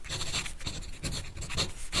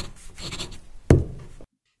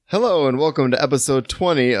Hello and welcome to episode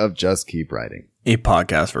 20 of Just Keep Writing. A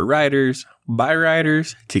podcast for writers, by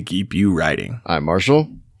writers, to keep you writing. I'm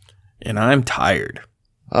Marshall. And I'm tired.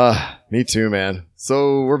 Me too, man.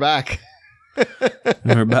 So we're back.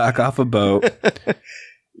 We're back off a boat.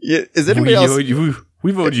 Yeah, is anybody else?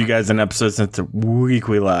 We've owed you guys an episode since the week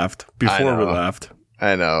we left, before we left.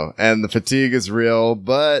 I know. And the fatigue is real,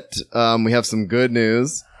 but we have some good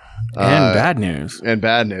news. And bad news. And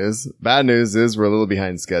bad news. Bad news is we're a little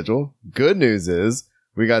behind schedule. Good news is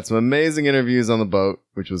we got some amazing interviews on the boat,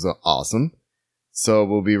 which was awesome. So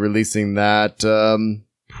we'll be releasing that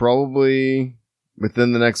probably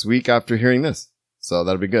within the next week after hearing this. So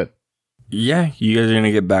that'll be good. Yeah, you guys are going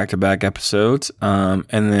to get back-to-back episodes. And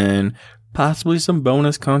then possibly some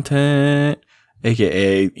bonus content,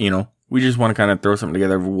 aka, we just want to kind of throw something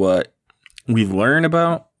together of what we've learned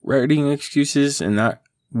about writing excuses in that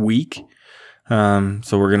week. So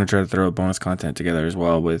we're going to try to throw bonus content together as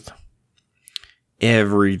well with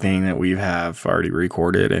everything that we have already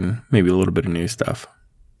recorded and maybe a little bit of new stuff.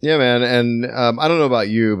 Yeah, man. And I don't know about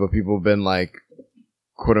you, but people have been like,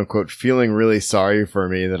 quote unquote, feeling really sorry for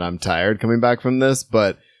me that I'm tired coming back from this.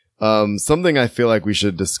 But something I feel like we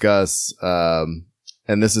should discuss, and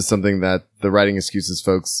this is something that the Writing Excuses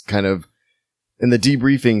folks kind of in the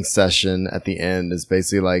debriefing session at the end is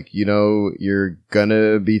basically like, you're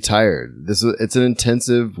gonna be tired. It's an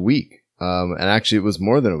intensive week. And actually it was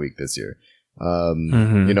more than a week this year.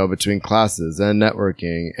 Between classes and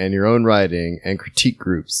networking and your own writing and critique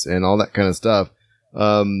groups and all that kind of stuff.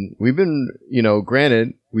 We've been,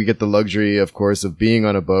 granted, we get the luxury, of course, of being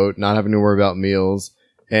on a boat, not having to worry about meals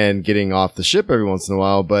and getting off the ship every once in a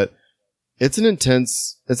while, but it's an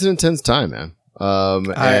intense time, man.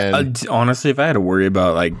 Honestly, if I had to worry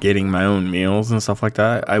about like getting my own meals and stuff like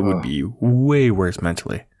that, I would be way worse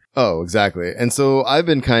mentally. Oh, exactly. And so I've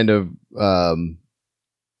been kind of,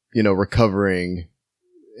 recovering,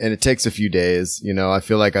 and it takes a few days. I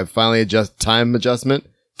feel like I've finally time adjustment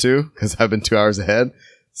too, because I've been 2 hours ahead.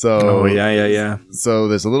 So, yeah. So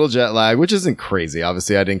there's a little jet lag, which isn't crazy.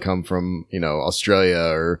 Obviously, I didn't come from, Australia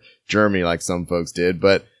or Germany like some folks did,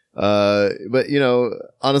 but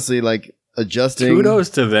honestly, like, adjusting. Kudos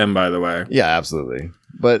to them, by the way. Yeah, absolutely.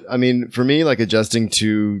 But I mean, for me, like adjusting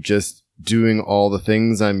to just doing all the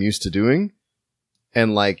things I'm used to doing,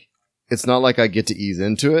 and like, it's not like I get to ease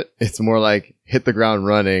into it. It's more like hit the ground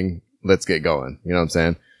running. Let's get going. You know what I'm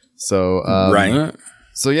saying? So, right.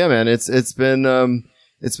 So yeah, man, it's been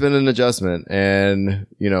an adjustment, and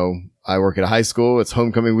I work at a high school. It's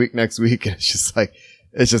homecoming week next week, and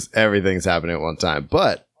it's just everything's happening at one time.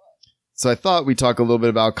 But so I thought we'd talk a little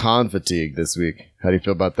bit about con fatigue this week. How do you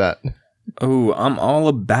feel about that? Oh, I'm all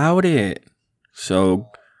about it.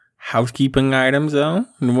 So, housekeeping items, though?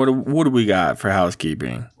 What do we got for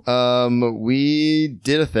housekeeping? We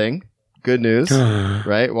did a thing. Good news,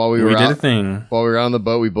 right? While we did a thing. While we were on the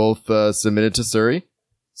boat, we both submitted to Surrey.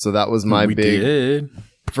 So that was my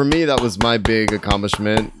for me, that was my big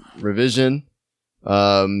accomplishment. Revision,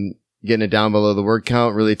 getting it down below the word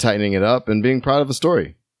count, really tightening it up, and being proud of a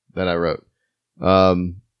story that I wrote.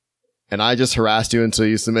 And I just harassed you until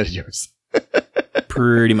you submitted yours.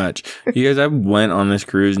 Pretty much. You guys, I went on this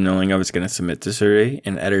cruise knowing I was going to submit to Surrey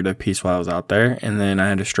and edit a piece while I was out there. And then I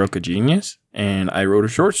had a stroke of genius and I wrote a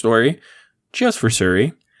short story just for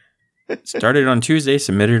Surrey. Started on Tuesday,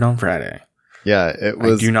 submitted on Friday. Yeah, it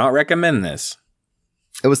was. I do not recommend this.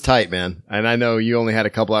 It was tight, man. And I know you only had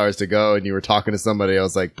a couple hours to go and you were talking to somebody. I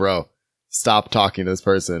was like, bro, stop talking to this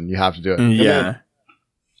person. You have to do it. Yeah.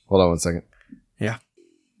 Hold on 1 second. Yeah.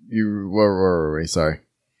 Where were we? Sorry.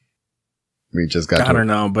 We just got I don't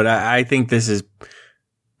know, but I think this is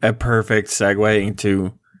a perfect segue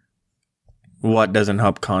into what doesn't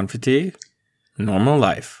help con fatigue. Normal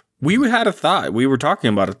life. We had a thought. We were talking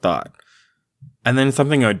about a thought. And then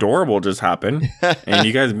something adorable just happened. And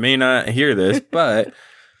you guys may not hear this, but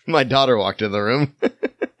my daughter walked in the room.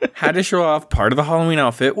 Had to show off part of the Halloween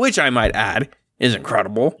outfit, which I might add is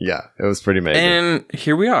incredible. Yeah, it was pretty amazing. And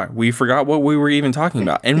here we are. We forgot what we were even talking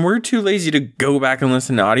about. And we're too lazy to go back and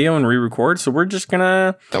listen to audio and re-record, so we're just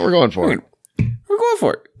gonna... No, we're going for it. We're going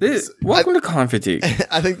for it. Welcome to Con Fatigue.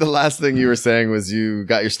 I think the last thing you were saying was you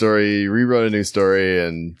got your story, rewrote a new story,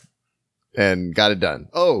 and got it done.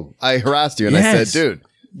 Oh, I harassed you, and I said, dude...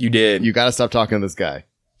 You did. You gotta stop talking to this guy.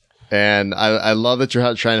 And I love that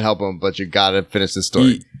you're trying to help him, but you gotta finish the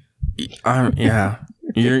story. Yeah.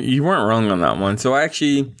 You weren't wrong on that one. So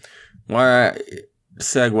actually,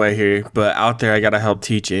 segue here, but out there I gotta help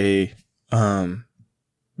teach be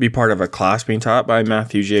part of a class being taught by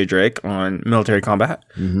Matthew J. Drake on military combat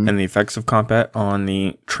and the effects of combat on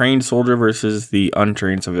the trained soldier versus the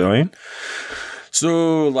untrained civilian.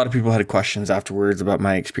 So a lot of people had questions afterwards about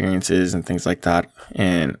my experiences and things like that,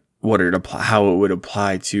 and how it would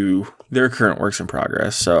apply to their current works in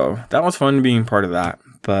progress. So that was fun being part of that,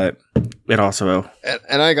 but it also...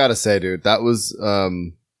 And I gotta say, dude, that was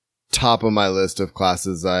top of my list of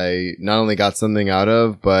classes I not only got something out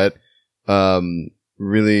of, but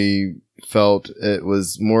really felt it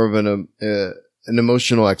was more of an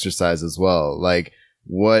emotional exercise as well. Like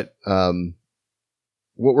what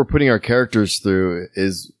we're putting our characters through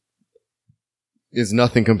is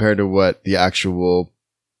nothing compared to what the actual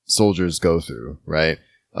soldiers go through, right?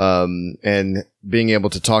 And being able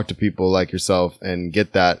to talk to people like yourself and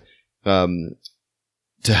get that to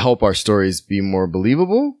help our stories be more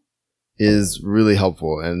believable is really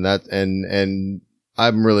helpful. And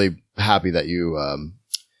I'm really happy that you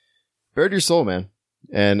bared your soul, man.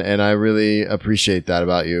 And I really appreciate that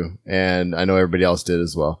about you. And I know everybody else did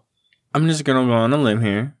as well. I'm just going to go on a limb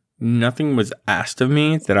here. Nothing was asked of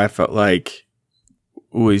me that I felt like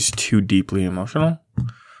was too deeply emotional.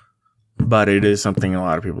 But it is something a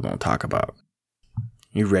lot of people don't talk about.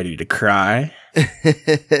 You ready to cry?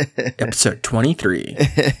 Episode 23.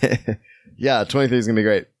 Yeah, 23 is going to be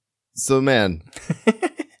great. So, man,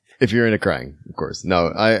 if you're into crying, of course.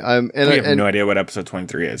 No, we have no idea what episode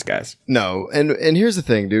 23 is, guys. No, and here's the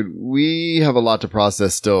thing, dude. We have a lot to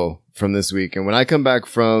process still from this week. And when I come back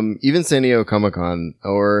from even San Diego Comic-Con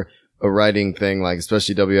or a writing thing, like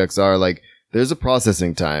especially WXR, like there's a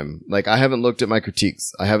processing time. Like I haven't looked at my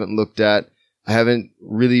critiques. I haven't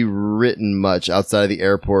really written much outside of the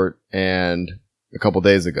airport and a couple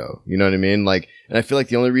days ago. You know what I mean? Like, and I feel like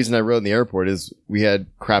the only reason I wrote in the airport is we had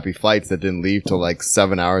crappy flights that didn't leave till like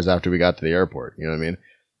 7 hours after we got to the airport. You know what I mean?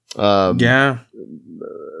 Yeah.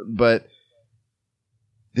 But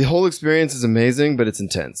the whole experience is amazing, but it's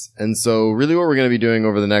intense. And so really what we're going to be doing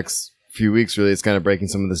over the next few weeks really is kind of breaking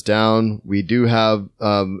some of this down. We do have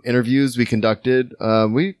interviews we conducted.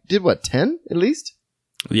 We did 10 at least?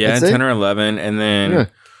 Yeah, 10 or 11. And then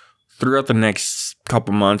throughout the next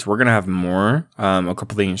couple months, we're going to have more. A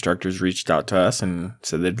couple of the instructors reached out to us and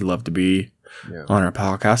said they'd love to be on our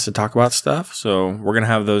podcast to talk about stuff. So we're going to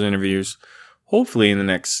have those interviews hopefully in the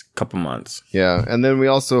next couple months. Yeah. And then we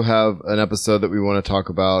also have an episode that we want to talk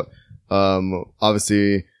about.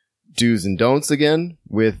 Obviously, do's and don'ts again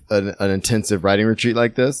with an intensive writing retreat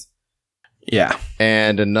like this. Yeah.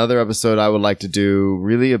 And another episode I would like to do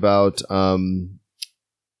really about our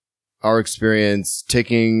experience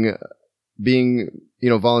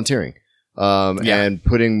volunteering and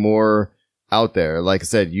putting more out there. Like I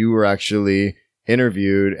said, you were actually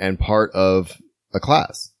interviewed and part of a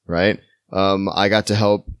class, right? I got to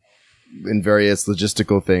help in various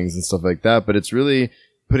logistical things and stuff like that, but it's really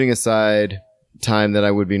putting aside time that I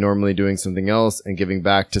would be normally doing something else and giving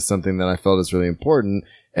back to something that I felt is really important.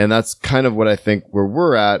 And that's kind of what I think where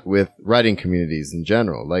we're at with writing communities in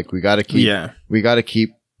general. Like we got to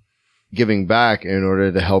keep giving back in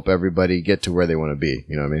order to help everybody get to where they want to be.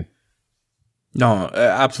 You know what I mean? No,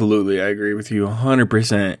 absolutely. I agree with you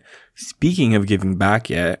 100%. Speaking of giving back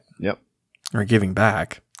giving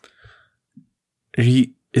back,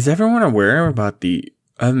 is everyone aware about the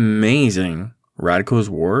amazing Radicals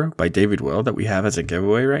War by David Will that we have as a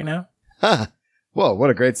giveaway right now? Well, what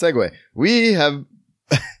a great segue. We have,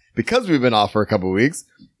 because we've been off for a couple of weeks,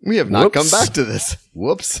 we have not come back to this.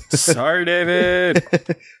 Whoops. Sorry, David.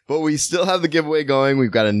 But we still have the giveaway going.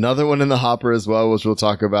 We've got another one in the hopper as well, which we'll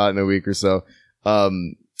talk about in a week or so.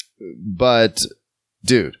 But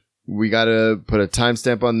dude, we got to put a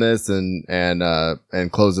timestamp on this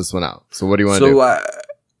and close this one out. So what do you want to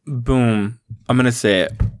do? Boom. I'm going to say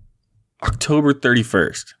it. October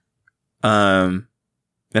 31st. And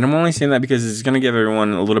I'm only saying that because it's going to give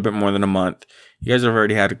everyone a little bit more than a month. You guys have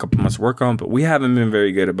already had a couple months to work on, but we haven't been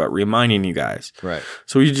very good about reminding you guys. Right.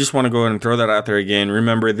 So we just want to go ahead and throw that out there again.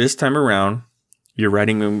 Remember, this time around, you're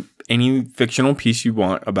writing any fictional piece you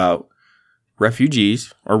want about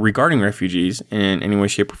refugees or regarding refugees in any way,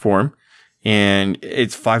 shape, or form. And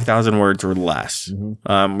it's 5,000 words or less.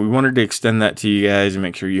 Mm-hmm. We wanted to extend that to you guys and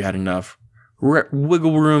make sure you had enough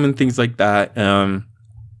wiggle room and things like that.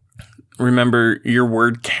 Remember, your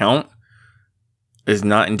word count is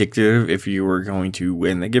not indicative if you were going to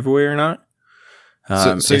win the giveaway or not.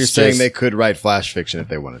 So you're saying they could write flash fiction if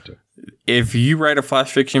they wanted to? If you write a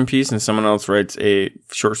flash fiction piece and someone else writes a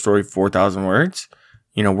short story 4,000 words,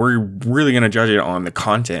 we're really going to judge it on the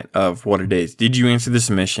content of what it is. Did you answer the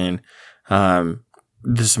submission call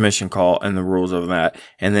and the rules of that?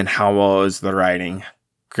 And then how well is the writing,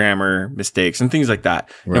 grammar, mistakes, and things like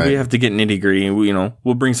that. Right. If we have to get nitty gritty,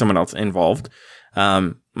 we'll bring someone else involved.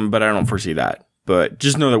 But I don't foresee that. But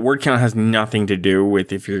just know that word count has nothing to do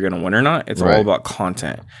with if you're going to win or not. It's all about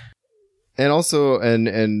content. And also,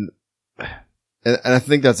 and I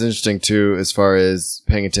think that's interesting too, as far as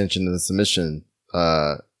paying attention to the submission.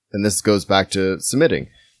 And this goes back to submitting.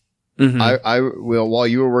 Mm-hmm. While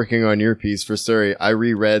you were working on your piece for Surrey, I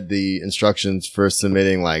reread the instructions for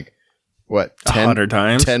submitting 100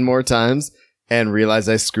 times, 10 more times, and realized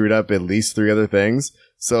I screwed up at least 3 other things.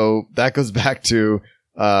 So that goes back to,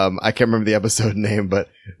 I can't remember the episode name, but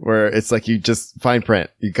where it's like you just fine print.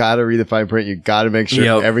 You gotta read the fine print. You gotta make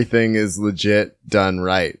sure everything is legit done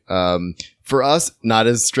right. For us, not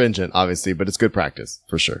as stringent, obviously, but it's good practice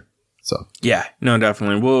for sure. So yeah, no,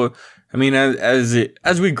 definitely. Well, I mean,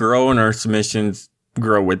 as we grow and our submissions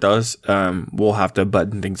grow with us, we'll have to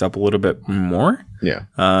button things up a little bit more. Yeah.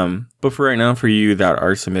 But for right now, for you that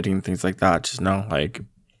are submitting things like that, just know,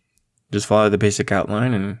 just follow the basic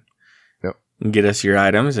outline and get us your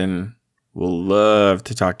items, and we'll love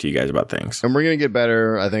to talk to you guys about things. And we're going to get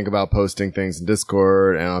better, I think, about posting things in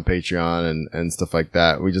Discord and on Patreon and stuff like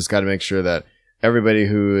that. We just got to make sure that everybody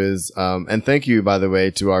who is, and thank you, by the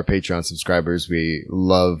way, to our Patreon subscribers. We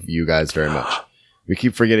love you guys very much. We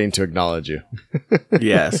keep forgetting to acknowledge you.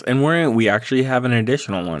 Yes. And we actually have an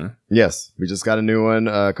additional one. Yes. We just got a new one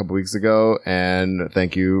a couple weeks ago, and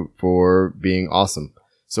thank you for being awesome.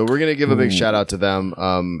 So we're going to give a big shout out to them,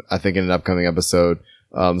 I think, in an upcoming episode.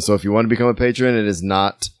 So if you want to become a patron, it is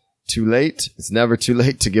not too late. It's never too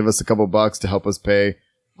late to give us a couple bucks to help us pay,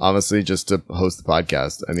 honestly, just to host the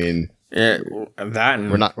podcast. I mean,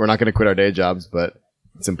 we're not going to quit our day jobs, but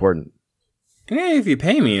it's important. Yeah, if you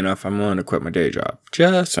pay me enough, I'm willing to quit my day job.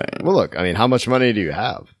 Just saying. Well, look, I mean, how much money do you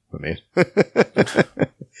have? I mean,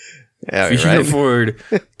 if you can afford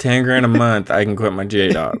 $10,000 a month, I can quit my day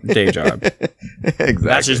job. Exactly.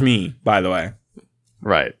 That's just me, by the way.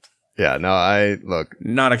 Right. Yeah. No,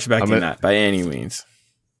 not expecting that by any means.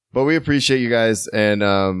 But we appreciate you guys, and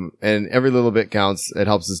every little bit counts. It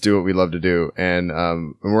helps us do what we love to do, and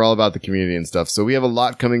we're all about the community and stuff. So we have a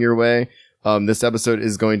lot coming your way. This episode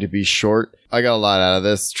is going to be short. I got a lot out of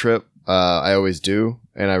this trip. I always do,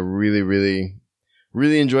 and I really, really,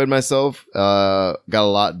 really enjoyed myself. Got a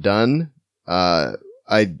lot done. I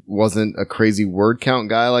wasn't a crazy word count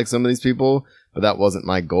guy like some of these people, but that wasn't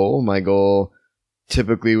my goal. My goal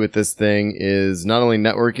typically with this thing is not only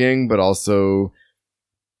networking, but also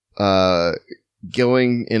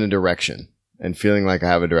going in a direction and feeling like I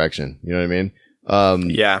have a direction. You know what I mean?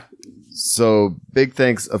 Yeah. So big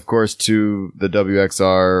thanks, of course, to the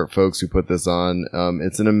WXR folks who put this on.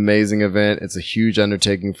 It's an amazing event. It's a huge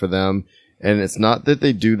undertaking for them. And it's not that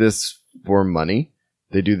they do this for money.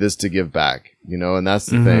 They do this to give back, and that's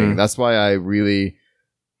the thing. That's why I really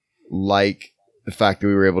like the fact that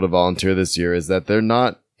we were able to volunteer this year, is that they're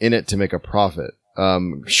not in it to make a profit.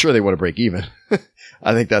 Sure, they want to break even.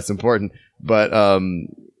 I think that's important. But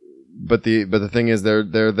the thing is, they're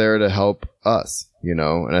there to help us,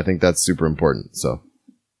 and I think that's super important. So.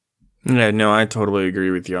 Yeah, no, I totally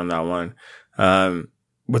agree with you on that one.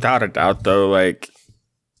 Without a doubt though,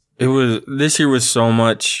 this year was so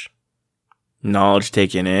much knowledge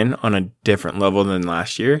taken in on a different level than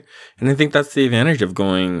last year. And I think that's the advantage of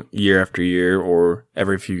going year after year or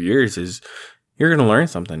every few years, is you're going to learn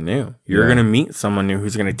something new. You're going to meet someone new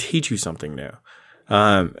who's going to teach you something new.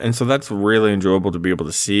 And so that's really enjoyable to be able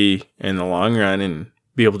to see in the long run and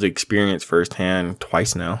be able to experience firsthand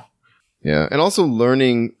twice now. Yeah. And also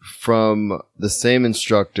learning from the same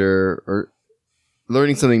instructor, or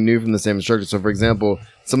learning something new from the same instructor. So for example,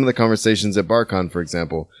 some of the conversations at BarCon, for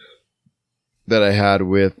example, that I had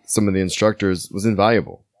with some of the instructors was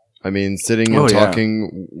invaluable. I mean, sitting and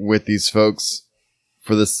talking with these folks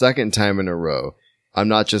for the second time in a row. I'm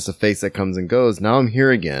not just a face that comes and goes. Now I'm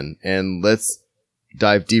here again, and let's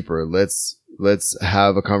dive deeper. Let's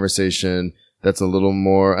have a conversation that's a little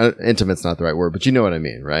more intimate's not the right word, but you know what I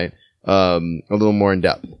mean, right? A little more in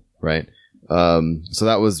depth, right? So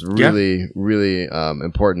that was really, really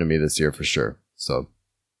important to me this year for sure. So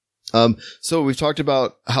we've talked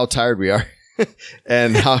about how tired we are.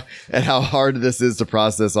 and how hard this is to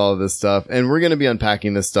process all of this stuff. And we're going to be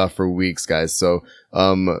unpacking this stuff for weeks, guys. So,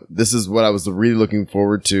 this is what I was really looking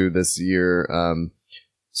forward to this year.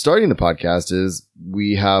 Starting the podcast is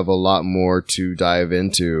we have a lot more to dive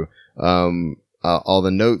into. All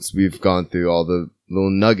the notes we've gone through, all the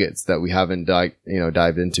little nuggets that we haven't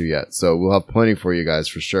dived into yet. So we'll have plenty for you guys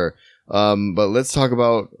for sure. But let's talk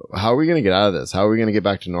about how are we going to get out of this? How are we going to get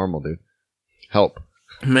back to normal, dude? Help.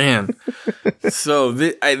 Man, so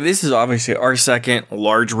this is obviously our second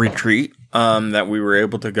large retreat that we were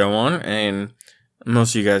able to go on, and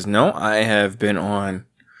most of you guys know I have been on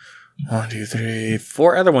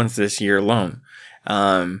 4 other ones this year alone.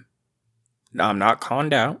 I'm not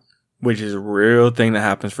conned out, which is a real thing that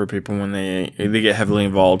happens for people when they get heavily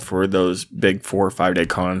involved for those big 4 or 5 day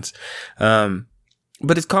cons.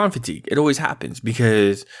 But it's con fatigue. It always happens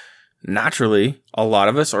because naturally a lot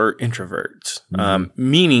of us are introverts.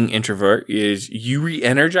 Meaning introvert is you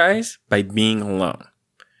re-energize by being alone,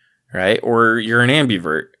 right? Or you're an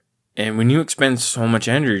ambivert. And when you expend so much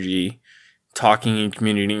energy talking and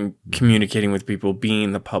communicating with people, being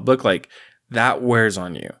in the public, like that wears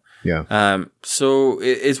on you. Yeah. So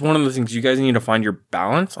it's one of the things you guys need to find your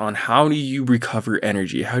balance on. How do you recover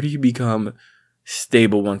energy? How do you become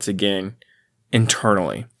stable once again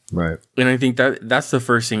internally? Right. And I think that's the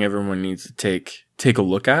first thing everyone needs to take a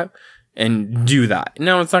look at and do that.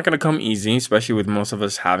 Now, it's not going to come easy, especially with most of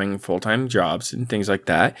us having full-time jobs and things like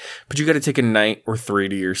that. But you got to take a night or 3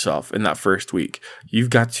 to yourself in that first week. You've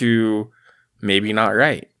got to maybe not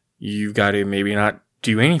write. You've got to maybe not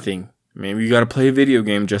do anything. Maybe you got to play a video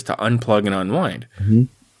game just to unplug and unwind.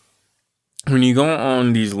 When you go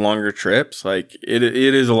on these longer trips, like it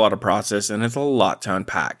is a lot of process and it's a lot to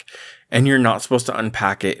unpack. And you're not supposed to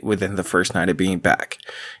unpack it within the first night of being back.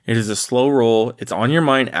 It is a slow roll. It's on your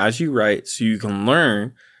mind as you write, so you can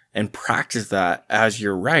learn and practice that as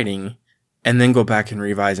you're writing, and then go back and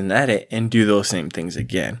revise and edit and do those same things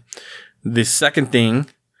again. The second thing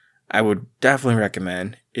I would definitely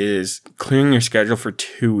recommend is clearing your schedule for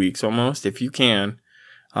 2 weeks almost, if you can,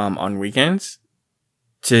 on weekends,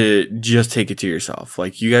 to just take it to yourself.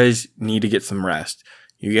 Like, you guys need to get some rest.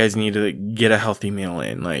 You guys need to get a healthy meal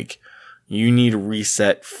in. Like, you need to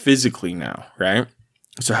reset physically now, right?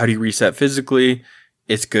 So how do you reset physically?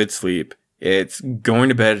 It's good sleep. It's going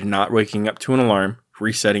to bed and not waking up to an alarm,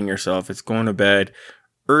 resetting yourself. It's going to bed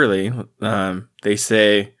early. They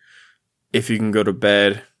say if you can go to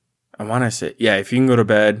bed, if you can go to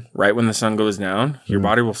bed right when the sun goes down, your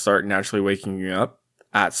body will start naturally waking you up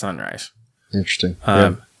at sunrise. Interesting.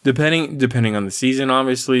 Depending on the season,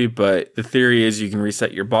 obviously, but the theory is you can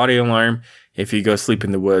reset your body alarm if you go sleep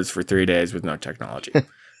in the woods for 3 days with no technology,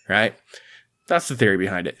 right? That's the theory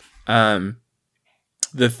behind it.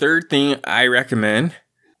 The third thing I recommend,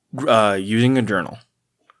 using a journal.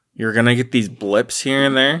 You're going to get these blips here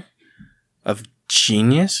and there of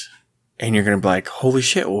genius, and you're going to be like, holy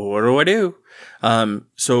shit, what do I do?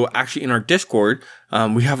 So actually in our Discord,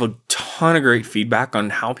 we have a ton of great feedback on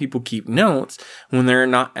how people keep notes when they're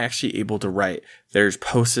not actually able to write. There's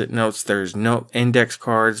post-it notes, there's note index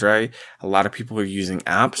cards, right? A lot of people are using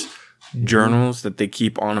apps, journals that they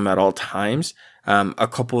keep on them at all times. A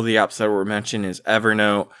couple of the apps that were mentioned is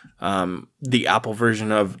Evernote, the Apple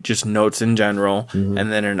version of just notes in general,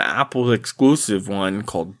 and then an Apple exclusive one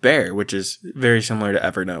called Bear, which is very similar to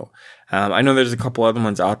Evernote. I know there's a couple other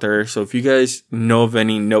ones out there. So if you guys know of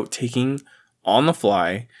any note taking on the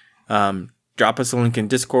fly, drop us a link in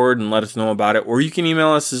Discord and let us know about it. Or you can email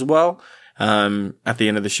us as well. At the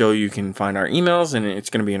end of the show, you can find our emails and it's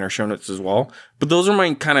going to be in our show notes as well. But those are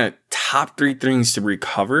my kind of top 3 things to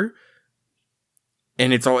recover.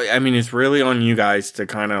 And it's really on you guys to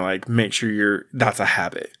kind of like make sure that's a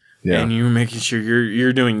habit. Yeah. And you're making sure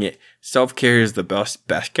you're doing it. Self-care is the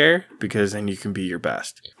best care, because then you can be your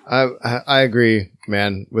best. I agree,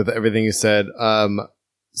 man, with everything you said.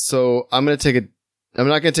 So I'm not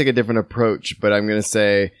going to take a different approach, but I'm going to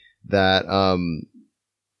say that,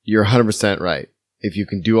 you're 100% right. If you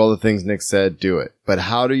can do all the things Nick said, do it. But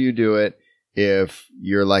how do you do it if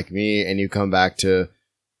you're like me and you come back to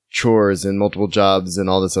chores and multiple jobs and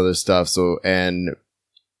all this other stuff? So, and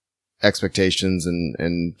expectations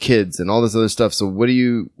and kids and all this other stuff. So what do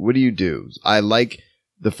you do? I like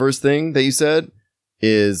the first thing that you said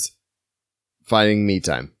is finding me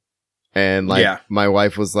time. And my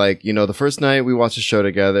wife was like, the first night we watched a show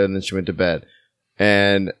together and then she went to bed.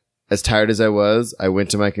 And as tired as I was, I went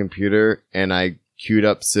to my computer and I queued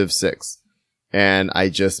up Civ 6 and I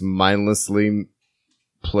just mindlessly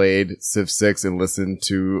played Civ 6 and listened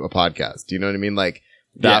to a podcast. Do you know what I mean? Like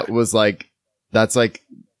that was like, that's like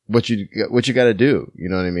what you got to do. You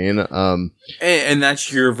know what I mean? And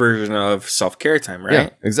that's your version of self-care time, right? Yeah,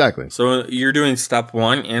 exactly. So you're doing step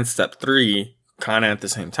 1 and step 3 kind of at the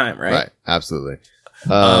same time, right? Right. Absolutely.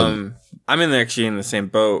 I'm actually in the same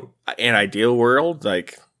boat. In ideal world,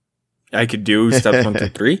 like I could do steps 1 through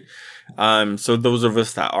 3. So those of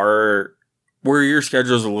us that are where your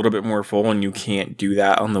schedule is a little bit more full and you can't do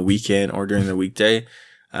that on the weekend or during the weekday,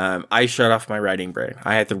 I shut off my writing brain.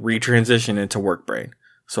 I had to retransition into work brain.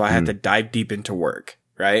 So I had to dive deep into work,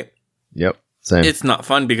 right? Yep. Same. It's not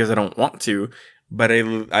fun because I don't want to, but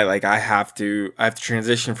I have to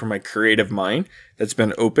transition from my creative mind that's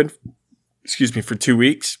been open, for 2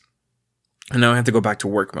 weeks, And now I have to go back to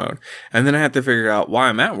work mode. And then I have to figure out while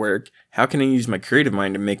I'm at work, how can I use my creative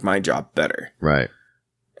mind to make my job better? Right.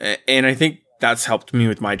 And I think that's helped me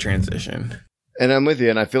with my transition. And I'm with you.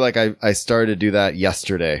 And I feel like I started to do that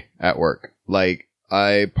yesterday at work. Like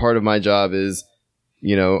part of my job is,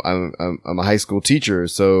 you know, I'm a high school teacher.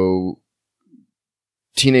 So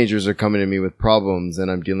teenagers are coming to me with problems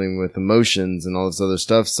and I'm dealing with emotions and all this other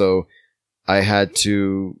stuff. So I had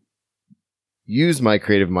to use my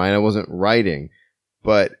creative mind. I wasn't writing,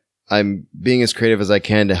 but I'm being as creative as I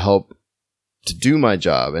can to help to do my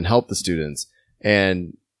job and help the students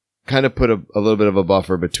and kind of put a little bit of a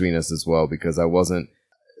buffer between us as well, because I wasn't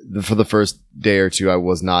for the first day or two, I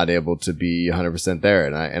was not able to be 100% there.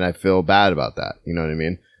 And I feel bad about that. You know what I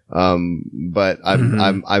mean? But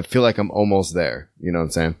I feel like I'm almost there. You know what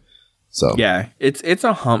I'm saying? So yeah, it's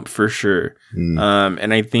a hump for sure.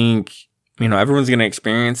 And I think, you know, everyone's going to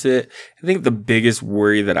experience it. I think the biggest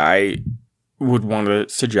worry that I would want to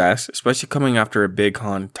suggest, especially coming after a big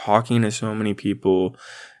con, talking to so many people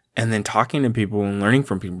and then talking to people and learning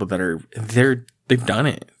from people that they've done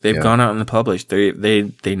it. They've gone out in the published.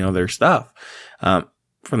 They know their stuff. For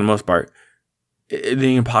the most part,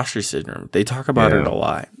 the imposter syndrome, they talk about it a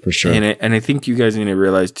lot. For sure. And I think you guys need to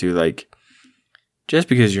realize too, like, just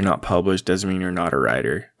because you're not published doesn't mean you're not a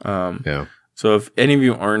writer. So if any of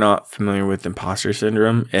you are not familiar with imposter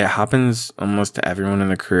syndrome, it happens almost to everyone in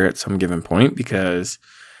their career at some given point because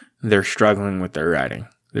they're struggling with their writing.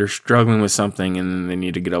 They're struggling with something and then they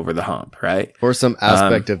need to get over the hump, right? Or some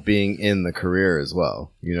aspect of being in the career as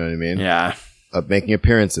well. You know what I mean? Yeah. Of making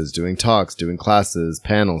appearances, doing talks, doing classes,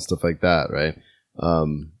 panels, stuff like that, right?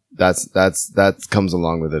 That comes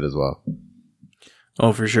along with it as well.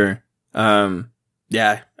 Oh, for sure.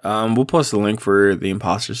 We'll post a link for the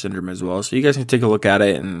imposter syndrome as well, so you guys can take a look at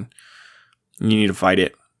it, and you need to fight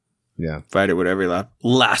it. Yeah, fight it with every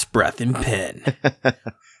last breath in pen.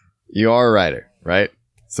 You are a writer, right?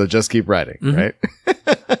 So just keep writing, right?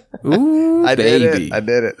 Ooh, I baby.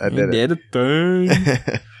 did it. You did a thing.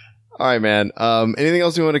 All right, man. Anything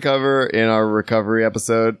else you want to cover in our recovery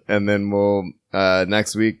episode, and then we'll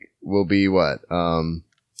next week will be what?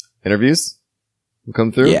 Interviews will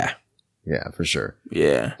come through. Yeah, for sure.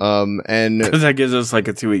 Yeah. And because that gives us like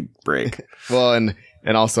a 2-week break. Well, and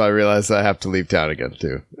also I realized I have to leave town again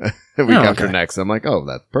too. Week after next. I'm like, oh,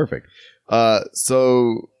 that's perfect.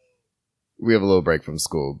 So we have a little break from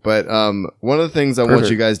school, but one of the things I want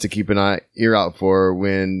you guys to keep an ear out for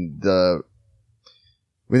when the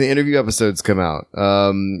interview episodes come out,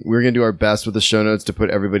 we're gonna do our best with the show notes to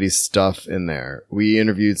put everybody's stuff in there. We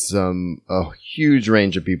interviewed a huge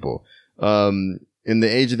range of people. In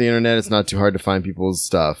the age of the internet, it's not too hard to find people's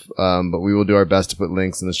stuff. But we will do our best to put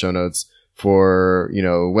links in the show notes for, you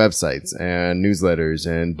know, websites and newsletters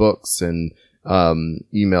and books and,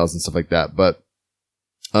 emails and stuff like that. But,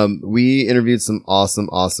 we interviewed some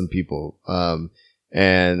awesome people.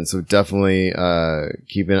 And so definitely,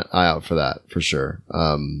 keep an eye out for that for sure.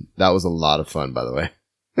 That was a lot of fun, by the way.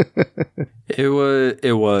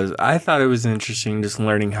 It was. I thought it was interesting just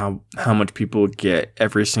learning how much people get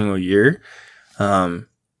every single year.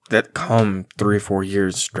 That come 3 or 4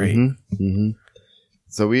 years straight.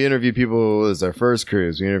 So we interview people as their first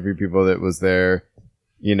cruise. We interview people that was their,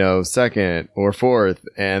 you know, second or fourth,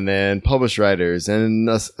 and then published writers and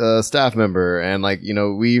a staff member. And like, you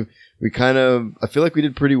know, we kind of, I feel like we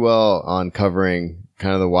did pretty well on covering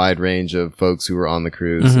kind of the wide range of folks who were on the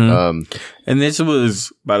cruise. And this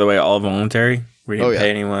was, by the way, all voluntary. We didn't pay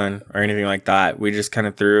anyone or anything like that. We just kind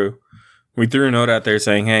of threw a note out there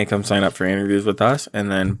saying, hey, come sign up for interviews with us.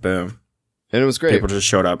 And then boom. And it was great. People just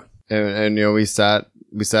showed up. And you know, we sat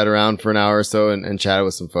around for an hour or so and chatted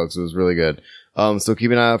with some folks. It was really good. So keep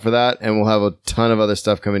an eye out for that. And we'll have a ton of other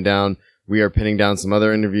stuff coming down. We are pinning down some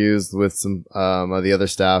other interviews with some, of the other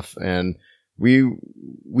staff. And we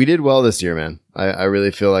did well this year, man. I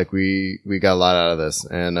really feel like we got a lot out of this.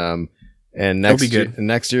 And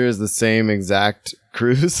next year is the same exact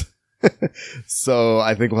cruise. So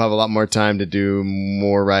I think we'll have a lot more time to do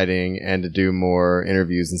more writing and to do more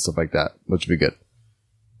interviews and stuff like that, which will be good.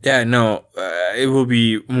 Yeah, no, it will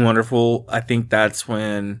be wonderful. I think that's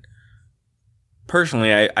when,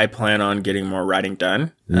 personally, I plan on getting more writing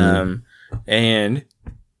done. And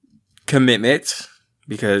commitments,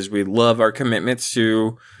 because we love our commitments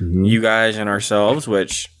to you guys and ourselves,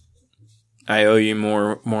 which I owe you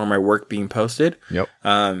more of my work being posted. Yep.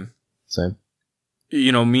 Same.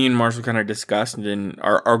 You know, me and Marshall kind of discussed, and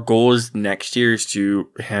our goal is next year is to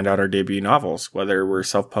hand out our debut novels, whether we're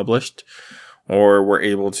self-published or we're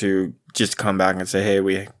able to just come back and say, hey,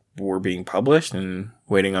 we're being published and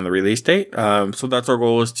waiting on the release date. So that's our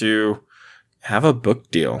goal, is to have a book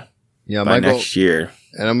deal. Yeah, by my goal, next year.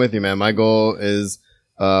 and I'm with you, man. My goal is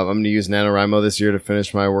I'm going to use NaNoWriMo this year to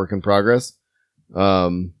finish my work in progress.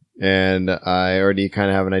 And I already kind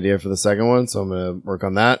of have an idea for the second one, so I'm going to work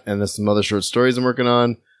on that. And there's some other short stories I'm working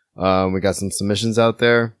on. We got some submissions out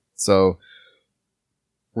there, so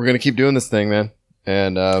we're going to keep doing this thing, man.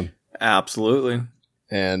 And Absolutely.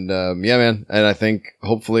 And yeah, man. And I think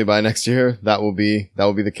hopefully by next year that will be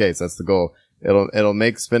the case. That's the goal. It'll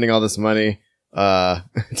make spending all this money to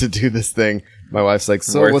do this thing. My wife's like,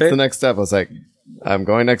 so Worth what's it? the next step? I was like, I'm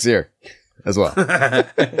going next year as well.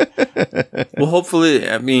 Well, hopefully,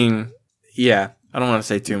 I mean, yeah, I don't want to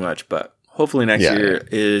say too much, but hopefully next year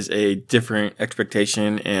is a different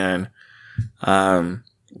expectation and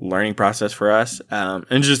learning process for us. And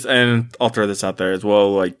I'll throw this out there as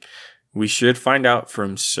well. Like, we should find out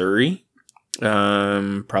from Surrey,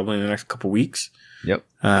 probably in the next couple weeks. Yep.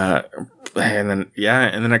 And then,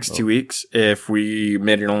 in the next 2 weeks, if we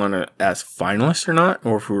made it on as finalists or not,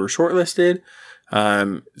 or if we were shortlisted.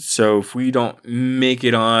 So if we don't make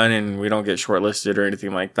it on and we don't get shortlisted or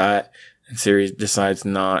anything like that, and Siri decides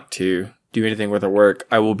not to do anything with her work,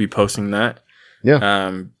 I will be posting that.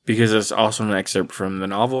 Yeah. Because it's also an excerpt from the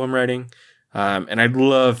novel I'm writing. And I'd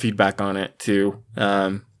love feedback on it too.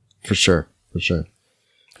 For sure.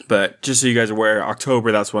 But just so you guys are aware,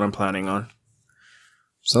 October, that's what I'm planning on.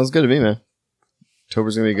 Sounds good to me, man.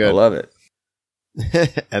 October's going to be good. I love it.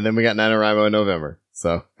 And then we got NaNoWriMo in November.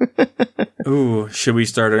 So Ooh, should we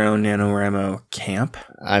start our own NaNoWriMo camp?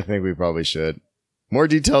 I think we probably should. More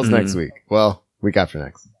details next week. Well, week after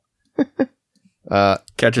next.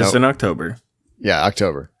 Catch us in October. Yeah,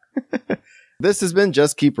 October. This has been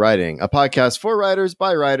Just Keep Writing, a podcast for writers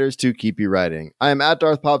by writers to keep you writing. I am at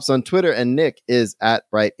Darth Pops on Twitter, and Nick is at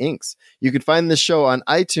Bright Inks. You can find this show on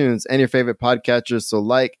iTunes and your favorite podcatchers, so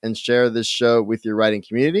like and share this show with your writing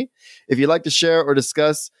community. If you'd like to share or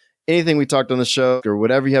discuss anything we talked on the show or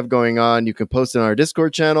whatever you have going on, you can post it on our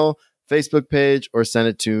Discord channel, Facebook page, or send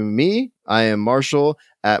it to me. I am Marshall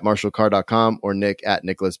at marshallcarr.com or Nick at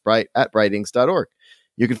nicholasbright at brightinks.org.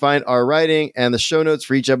 You can find our writing and the show notes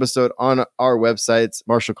for each episode on our websites,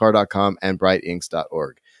 marshallcarr.com and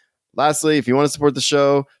brightinks.org. Lastly, if you want to support the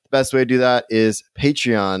show, the best way to do that is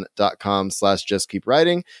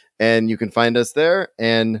patreon.com/justkeepwriting. And you can find us there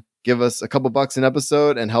and give us a couple bucks an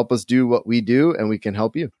episode and help us do what we do, and we can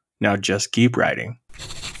help you. Now just keep writing.